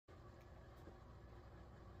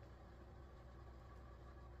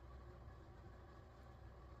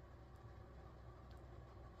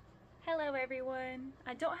Hello everyone!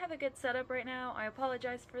 I don't have a good setup right now, I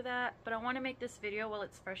apologize for that, but I want to make this video while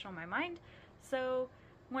it's fresh on my mind. So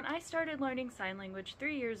when I started learning sign language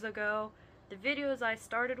 3 years ago, the videos I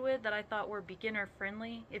started with that I thought were beginner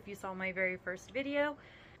friendly, if you saw my very first video,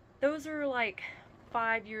 those are like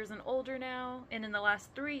 5 years and older now, and in the last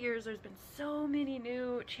 3 years there's been so many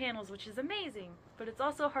new channels, which is amazing, but it's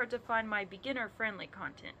also hard to find my beginner friendly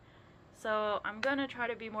content. So I'm gonna try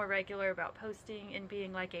to be more regular about posting and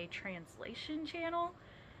being like a translation channel.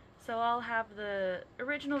 So I'll have the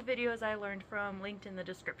original videos I learned from linked in the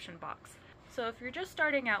description box. So if you're just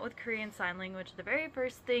starting out with Korean Sign Language, the very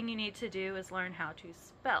first thing you need to do is learn how to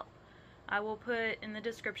spell. I will put in the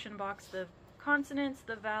description box the consonants,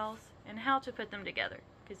 the vowels, and how to put them together,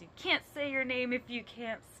 because you can't say your name if you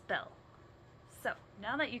can't spell. So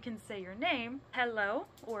now that you can say your name, hello,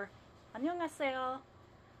 or 안녕하세요,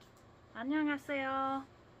 안녕하세요.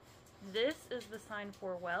 This is the sign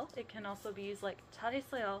for well. It can also be used like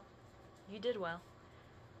잘했어요, you did well.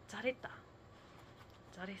 잘했다,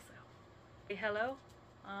 잘했어요. Hello,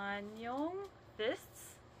 안녕,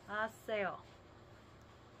 fists, 하세요.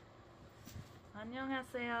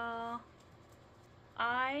 안녕하세요.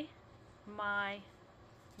 I, my,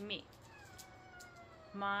 me.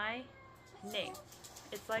 My name.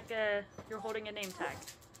 It's like you're holding a name tag.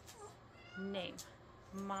 Name.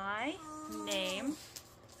 My name,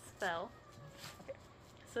 spell. Okay.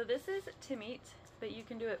 So this is to meet, but you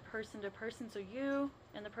can do it person to person, so you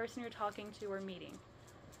and the person you're talking to are meeting.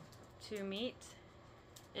 To meet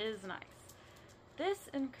is nice. This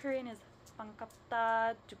in Korean is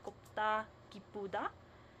반갑다, 두껍다, 기쁘다.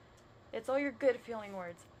 It's all your good feeling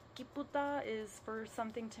words. 기쁘다 is for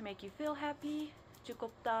something to make you feel happy.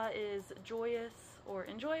 두껍다 is joyous or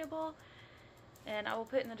enjoyable. And I will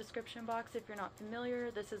put in the description box if you're not familiar.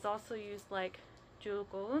 This is also used like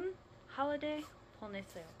즐거운 holiday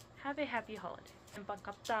보내세요. Have a happy holiday. And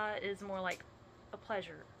반갑다 is more like a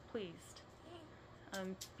pleasure, pleased.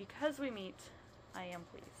 Because we meet, I am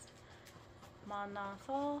pleased.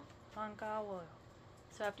 만나서 반가워요.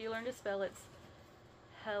 So after you learn to spell, it's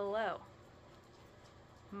hello.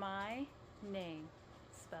 My name,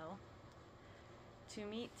 spell. To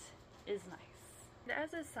meet is nice.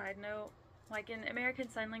 As a side note, like in American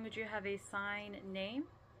Sign Language you have a sign name.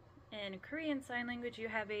 In Korean Sign Language you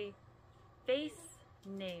have a face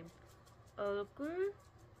name. 얼굴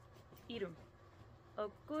이름.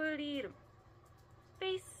 얼굴 이름.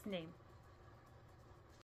 Face name.